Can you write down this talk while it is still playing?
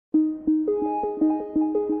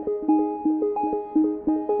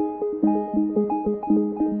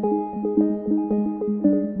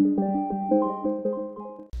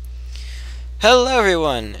Hello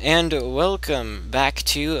everyone, and welcome back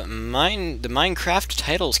to the Minecraft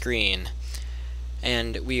title screen.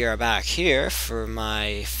 And we are back here for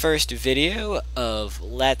my first video of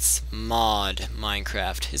Let's Mod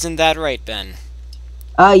Minecraft. Isn't that right, Ben?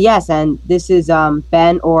 Yes, and this is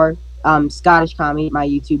Ben or Scottish Commie, my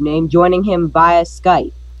YouTube name, joining him via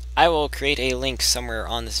Skype. I will create a link somewhere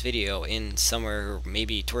on this video, in somewhere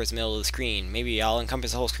maybe towards the middle of the screen. Maybe I'll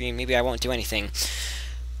encompass the whole screen, maybe I won't do anything.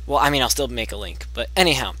 Well, I mean, I'll still make a link, but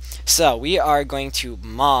anyhow. So, we are going to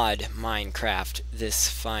mod Minecraft this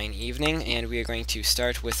fine evening, and we are going to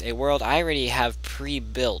start with a world I already have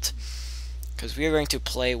pre-built, because we are going to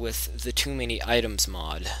play with the Too Many Items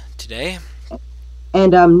mod today.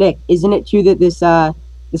 And Nick, isn't it true that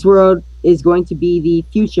this world is going to be the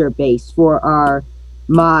future base for our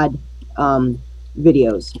mod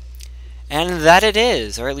videos? And that it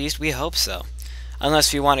is, or at least we hope so.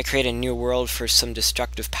 Unless we want to create a new world for some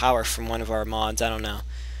destructive power from one of our mods, I don't know.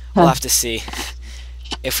 We'll have to see.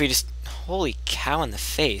 If we just... Holy cow in the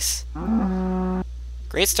face.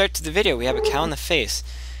 Great start to the video, we have a cow in the face.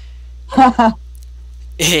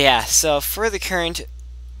 Yeah, so for the current,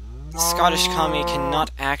 Scottish Commie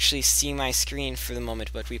cannot actually see my screen for the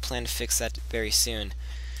moment, but we plan to fix that very soon.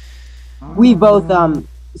 We've both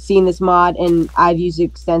seen this mod, and I've used it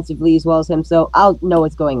extensively as well as him, so I'll know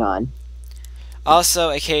what's going on. Also,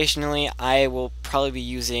 occasionally, I will probably be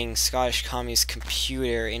using Scottish Commie's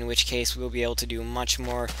computer, in which case we'll be able to do much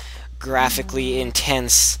more graphically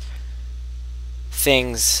intense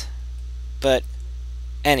things. But,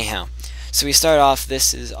 anyhow. So we start off,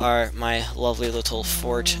 this is my lovely little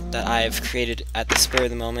fort that I've created at the spur of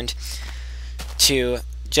the moment to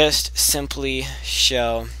just simply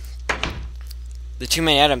show the Too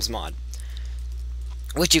Many Items mod,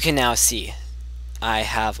 which you can now see. I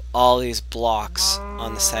have all these blocks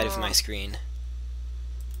on the side of my screen.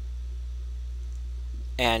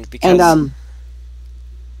 And because... And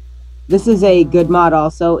this is a good mod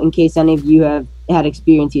also, in case any of you have had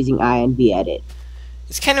experience using INVEdit.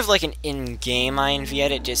 it's kind of like an in-game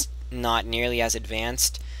INVEdit, just not nearly as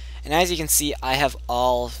advanced. And as you can see, I have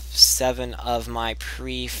all 7 of my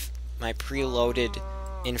preloaded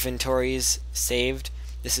inventories saved.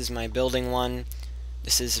 This is my building one.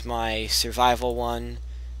 This is my survival one.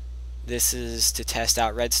 This is to test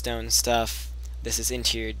out redstone stuff. This is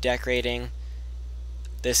interior decorating.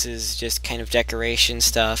 This is just kind of decoration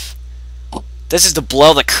stuff. This is to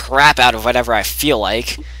blow the crap out of whatever I feel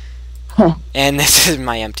like. And this is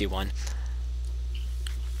my empty one.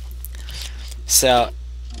 So,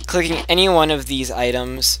 clicking any one of these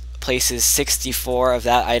items places 64 of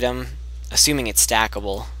that item, assuming it's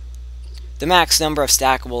stackable. The max number of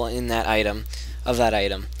stackable in that item,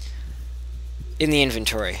 in the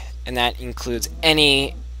inventory, and that includes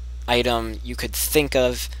any item you could think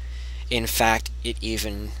of. In fact, it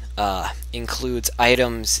even includes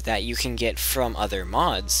items that you can get from other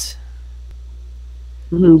mods.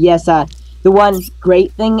 Yes, the one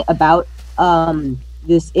great thing about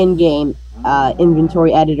this in-game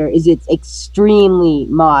inventory editor is it's extremely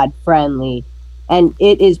mod friendly, and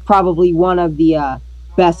it is probably one of the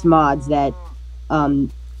best mods that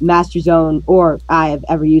Master Zone or I have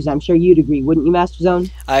ever used. I'm sure you'd agree, wouldn't you, Master Zone?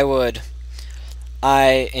 I would.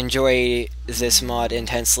 I enjoy this mod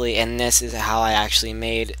intensely, and this is how I actually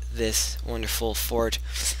made this wonderful fort,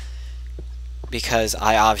 because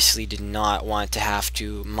I obviously did not want to have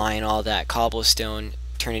to mine all that cobblestone,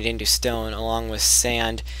 turn it into stone, along with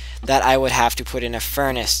sand that I would have to put in a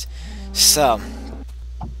furnace. So,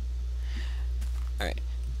 alright,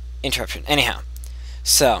 interruption. Anyhow,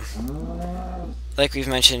 so, like we've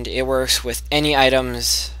mentioned, it works with any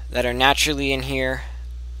items that are naturally in here,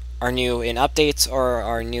 are new in updates, or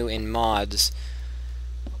are new in mods.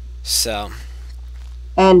 So,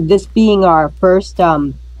 And this being our first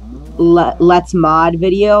Let's Mod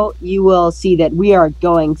video, you will see that we are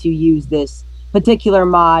going to use this particular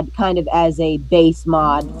mod kind of as a base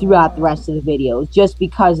mod throughout the rest of the videos, just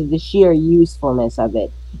because of the sheer usefulness of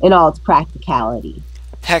it in all its practicality.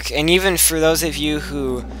 heck, and even for those of you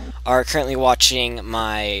who are currently watching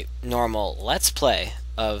my normal Let's Play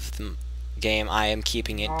of the game, I am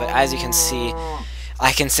keeping it, but as you can see,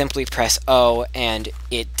 I can simply press O and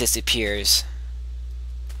it disappears.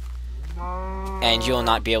 And you'll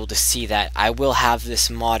not be able to see that. I will have this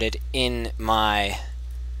modded in my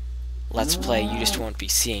Let's Play, you just won't be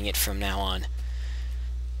seeing it from now on.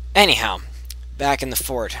 Anyhow, back in the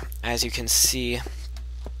fort, as you can see,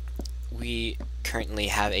 we currently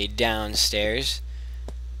have a downstairs,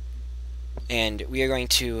 and we are going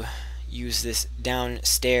to use this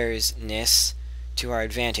downstairs-ness to our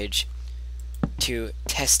advantage to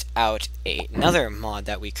test out another mod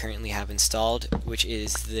that we currently have installed, which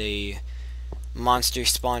is the Monster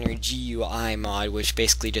Spawner GUI mod, which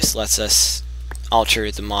basically just lets us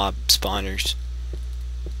alter the mob spawners.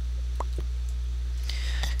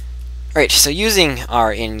 Alright, so using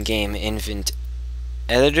our in-game invent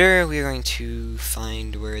editor, we're going to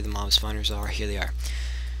find where the mob spawners are. Here they are.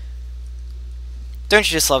 Don't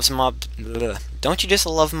you just love Don't you just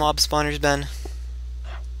love mob spawners, Ben?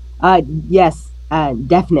 Yes,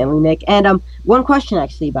 definitely, Nick. And one question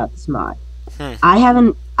actually about this mod. Hmm.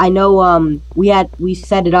 I know we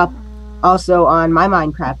set it up also on my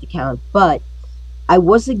Minecraft account, but I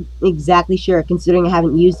wasn't exactly sure considering I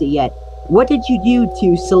haven't used it yet. What did you do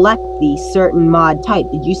to select the certain mod type?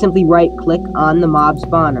 Did you simply right-click on the mob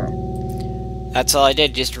spawner? That's all I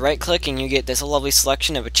did. Just right-click and you get this lovely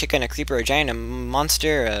selection of a chicken, a creeper, a giant, a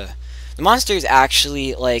monster. The monster is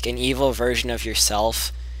actually like an evil version of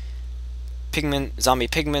yourself. Zombie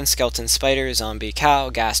pigman, skeleton spider, zombie cow,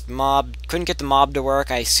 ghast mob. Couldn't get the mob to work.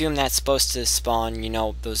 I assume that's supposed to spawn, you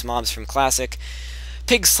know, those mobs from Classic.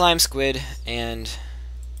 Pig, slime, squid, and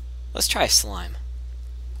let's try slime.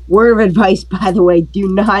 Word of advice, by the way,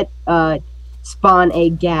 do not spawn a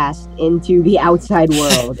ghast into the outside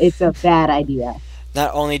world. It's a bad idea.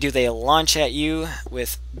 Not only do they launch at you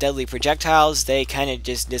with deadly projectiles, they kind of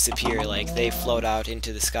just disappear. Like, they float out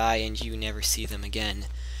into the sky and you never see them again.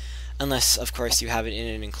 Unless, of course, you have it in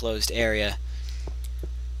an enclosed area.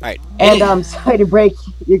 Alright. And I'm sorry to break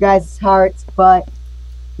your guys' hearts, but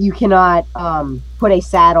you cannot put a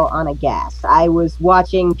saddle on a ghast. I was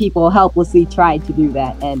watching people helplessly try to do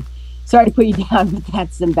that, and sorry to put you down, but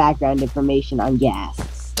that's some background information on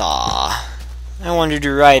ghasts. Aw, I wanted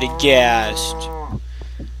to ride a ghast.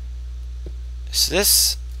 Is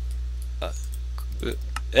this...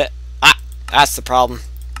 that's the problem.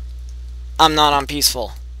 I'm not on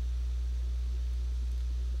peaceful.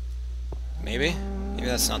 Maybe? Maybe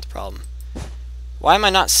that's not the problem. Why am I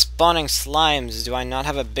not spawning slimes? Do I not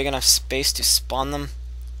have a big enough space to spawn them?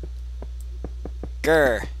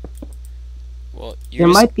 Grr. Well, there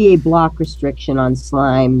might be a block restriction on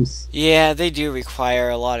slimes. Yeah, they do require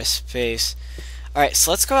a lot of space. Alright,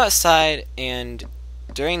 so let's go outside and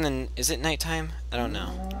during the... Is it nighttime? I don't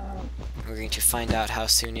know. We're going to find out how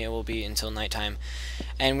soon it will be until nighttime.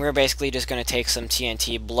 And we're basically just going to take some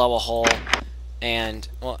TNT, blow a hole, and...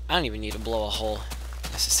 Well, I don't even need to blow a hole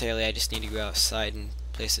necessarily. I just need to go outside and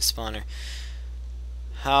place a spawner.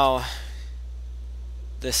 How...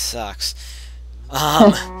 This sucks.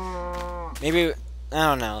 Maybe... I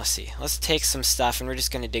don't know, let's see. Let's take some stuff and we're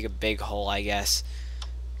just going to dig a big hole, I guess.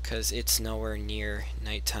 Because it's nowhere near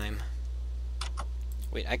nighttime.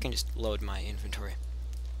 Wait, I can just load my inventory.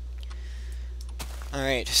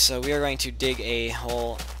 Alright, so we are going to dig a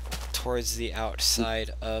hole towards the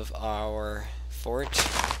outside of our fort.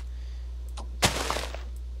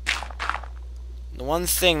 The one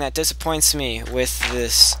thing that disappoints me with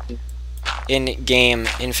this in-game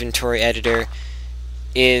inventory editor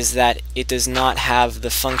is that it does not have the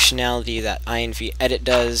functionality that InvEdit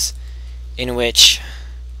does, in which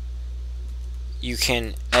you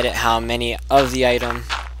can edit how many of the item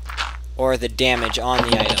or the damage on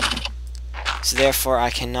the item. So therefore I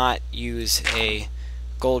cannot use a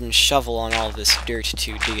golden shovel on all of this dirt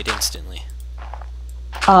to dig it instantly.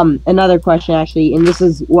 Another question actually, and this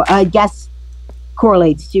is what I guess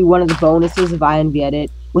correlates to one of the bonuses of InvEdit.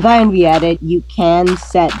 With InvEdit, you can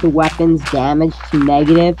set the weapon's damage to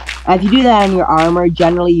negative. If you do that on your armor,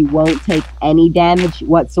 generally you won't take any damage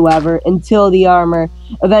whatsoever until the armor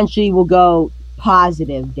eventually will go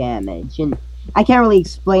positive damage. And I can't really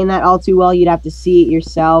explain that all too well. You'd have to see it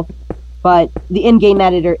yourself. But the in-game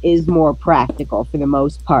editor is more practical for the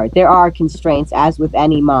most part. There are constraints, as with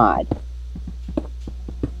any mod.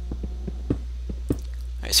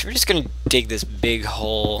 Alright, so we're just going to dig this big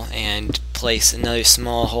hole and place another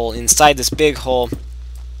small hole inside this big hole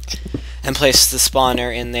and place the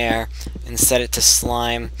spawner in there and set it to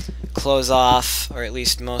slime. Close off, or at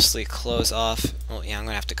least mostly close off. Well, yeah, I'm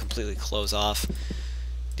going to have to completely close off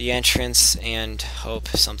the entrance and hope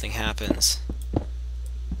something happens.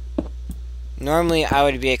 Normally, I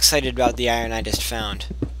would be excited about the iron I just found.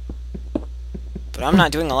 But I'm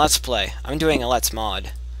not doing a Let's Play. I'm doing a Let's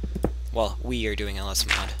Mod. Well, we are doing a Let's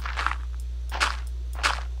Mod.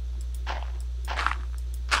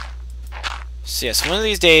 So yes, one of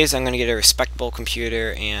these days I'm going to get a respectable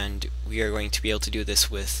computer and we are going to be able to do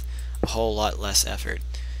this with a whole lot less effort.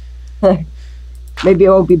 Maybe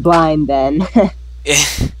I won't be blind then.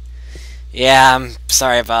 Yeah, I'm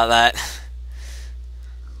sorry about that.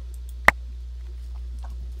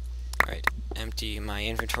 Alright, empty my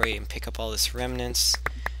inventory and pick up all this remnants.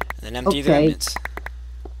 and then empty the Okay. remnants.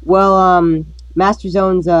 Well, Master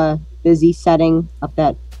Zone's busy setting up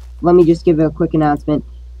that. Let me just give a quick announcement.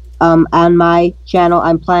 On my channel,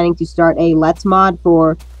 I'm planning to start a Let's mod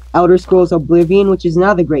for Elder Scrolls Oblivion, which is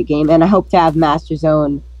another great game, and I hope to have Master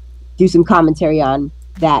Zone do some commentary on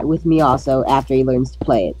that with me also after he learns to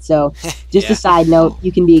play it. So, just Yeah. a side note,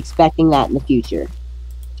 you can be expecting that in the future.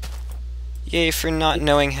 Yay for not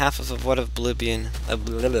knowing half of what Oblivion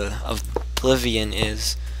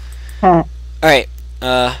is. Alright,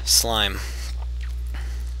 slime.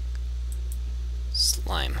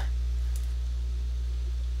 Slime.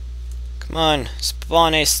 Come on,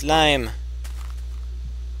 spawn a slime.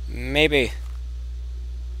 Maybe.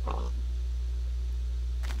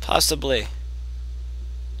 Possibly.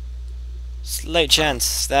 Slight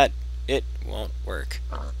chance that it won't work.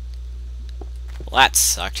 Well, that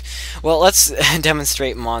sucked. Well, let's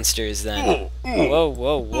demonstrate monsters then. Whoa,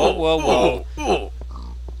 whoa, whoa, whoa, whoa.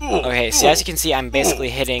 Okay, so as you can see, I'm basically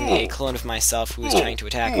hitting a clone of myself who is trying to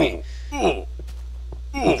attack me.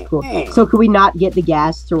 That's cool. So, could we not get the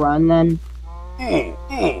gas to run then?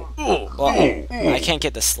 Well, I can't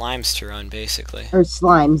get the slimes to run, basically. Or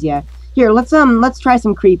slimes, yeah. Here, let's try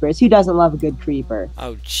some creepers. Who doesn't love a good creeper?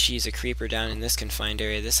 Oh, jeez, a creeper down in this confined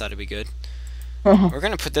area. This ought to be good. We're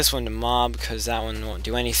gonna put this one to mob, because that one won't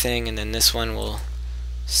do anything, and then this one will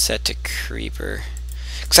set to creeper.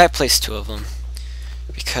 Because I placed 2 of them.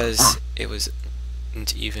 Because it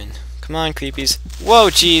wasn't even. Come on, creepies. Whoa,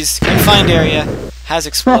 jeez. Confined area. Has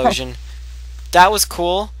explosion. That was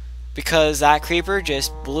cool, because that creeper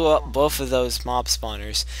just blew up both of those mob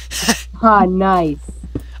spawners. Ah, nice.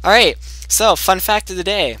 Alright, so, fun fact of the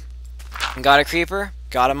day. Got a creeper,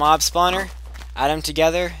 got a mob spawner, add them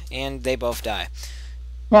together, and they both die.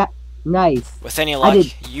 Yeah, nice. With any luck,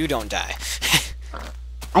 you don't die.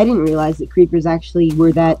 I didn't realize that creepers actually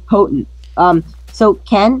were that potent. So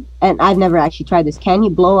and I've never actually tried this, can you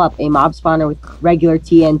blow up a mob spawner with regular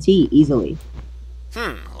TNT easily?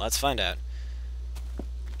 Let's find out.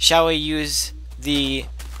 Shall we use the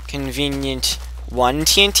convenient 1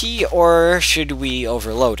 TNT, or should we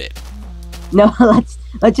overload it? No,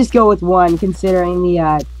 let's just go with 1, considering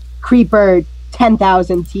the creeper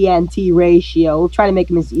 10,000 TNT ratio. We'll try to make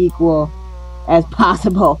them as equal as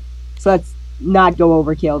possible. So let's not go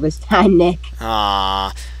overkill this time, Nick.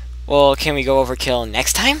 Ah, well, can we go overkill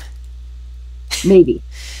next time? Maybe.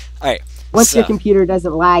 Alright. Once your computer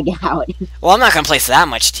doesn't lag out. Well, I'm not going to place that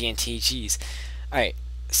much TNT, jeez. Alright,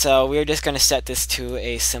 so we're just going to set this to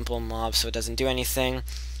a simple mob so it doesn't do anything.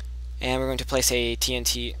 And we're going to place a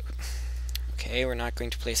TNT. Okay, we're not going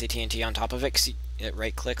to place a TNT on top of it because it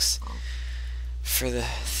right-clicks for the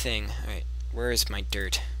thing. Alright, where is my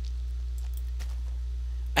dirt?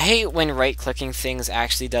 I hate when right-clicking things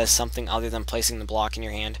actually does something other than placing the block in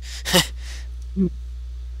your hand.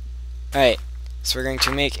 Alright, so we're going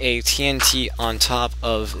to make a TNT on top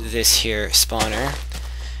of this here spawner.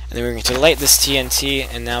 And then we're going to light this TNT,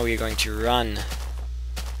 and now we're going to run.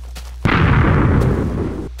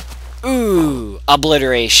 Ooh,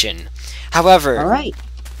 obliteration. However, Alright.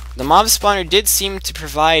 the mob spawner did seem to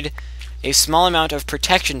provide a small amount of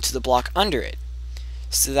protection to the block under it.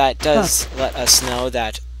 So that does let us know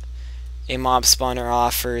that a mob spawner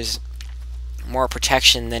offers more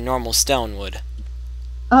protection than normal stone would.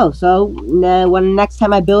 Oh, so when next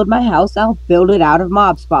time I build my house, I'll build it out of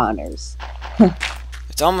mob spawners.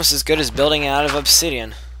 It's almost as good as building it out of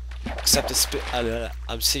obsidian. Except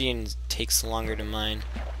obsidian takes longer to mine.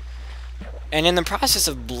 And in the process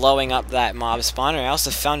of blowing up that mob spawner, I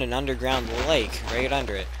also found an underground lake right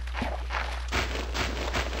under it.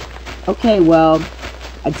 Okay, well,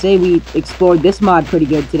 I'd say we explored this mod pretty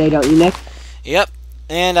good today, don't you, Nick? Yep,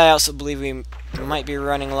 and I also believe we might be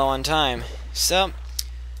running low on time. So,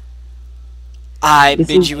 I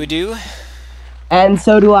bid you adieu. And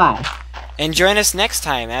so do I. And join us next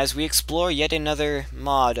time as we explore yet another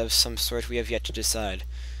mod of some sort we have yet to decide.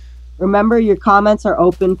 Remember, your comments are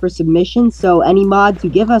open for submission, so any mods you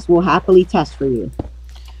give us we'll happily test for you.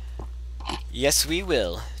 Yes, we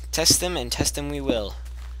will. Test them, and test them we will.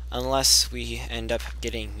 Unless we end up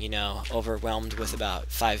getting, you know, overwhelmed with about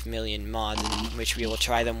 5 million mods, in which we will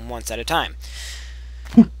try them once at a time.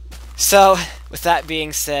 So, with that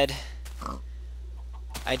being said,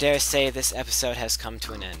 I dare say this episode has come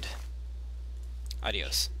to an end.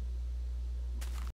 Adios.